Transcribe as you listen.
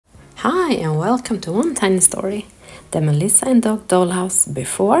Hi and welcome to One Tiny Story, the Melissa and Dog dollhouse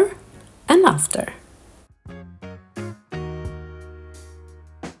before and after.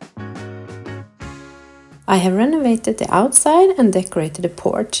 I have renovated the outside and decorated the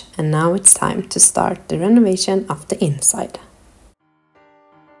porch, and now it's time to start the renovation of the inside.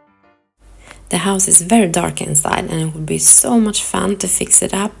 The house is very dark inside and it would be so much fun to fix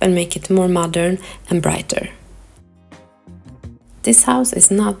it up and make it more modern and brighter. This house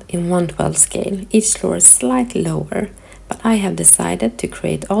is not in 1/12 scale, each floor is slightly lower, but I have decided to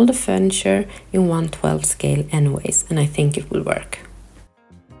create all the furniture in 1/12 scale anyways, and I think it will work.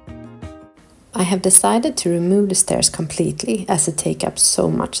 I have decided to remove the stairs completely as it takes up so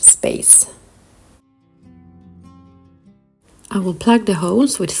much space. I will plug the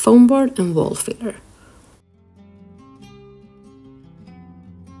holes with foamboard and wallfiller.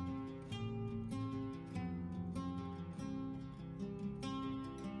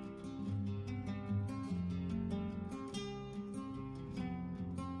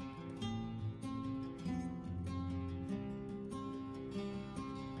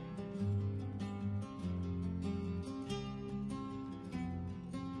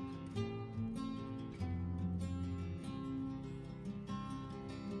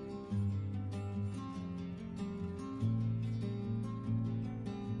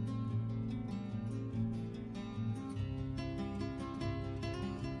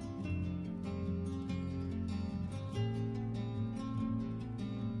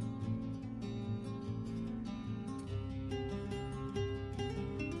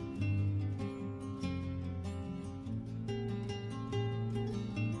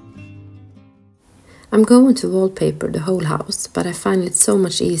 I'm going to wallpaper the whole house, but I find it so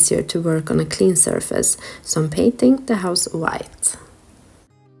much easier to work on a clean surface, so I'm painting the house white.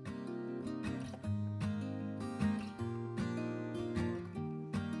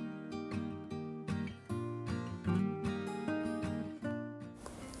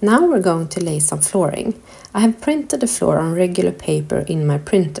 Now we're going to lay some flooring. I have printed the floor on regular paper in my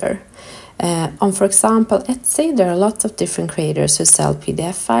printer. On, for example, Etsy, there are lots of different creators who sell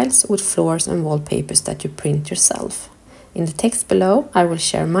PDF files with floors and wallpapers that you print yourself. In the text below, I will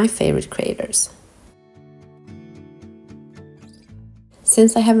share my favorite creators.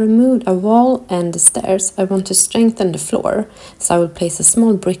 Since I have removed a wall and the stairs, I want to strengthen the floor, so I will place a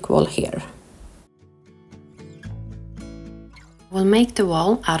small brick wall here. I will make the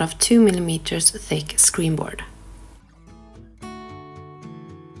wall out of 2 mm thick screenboard.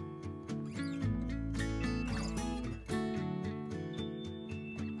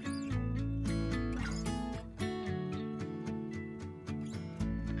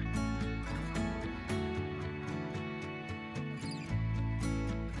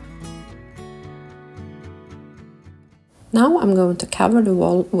 Now I'm going to cover the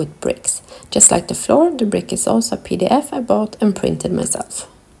wall with bricks. Just like the floor, the brick is also a PDF I bought and printed myself.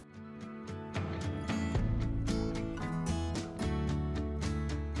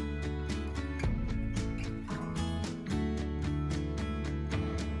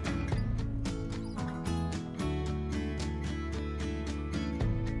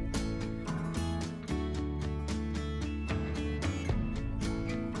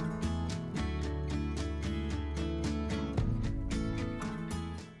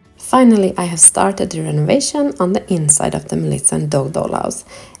 Finally, I have started the renovation on the inside of the Melissa and Dog dollhouse,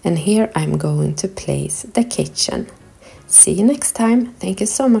 and here I'm going to place the kitchen. See you next time. Thank you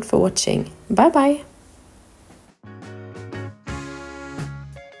so much for watching. Bye bye!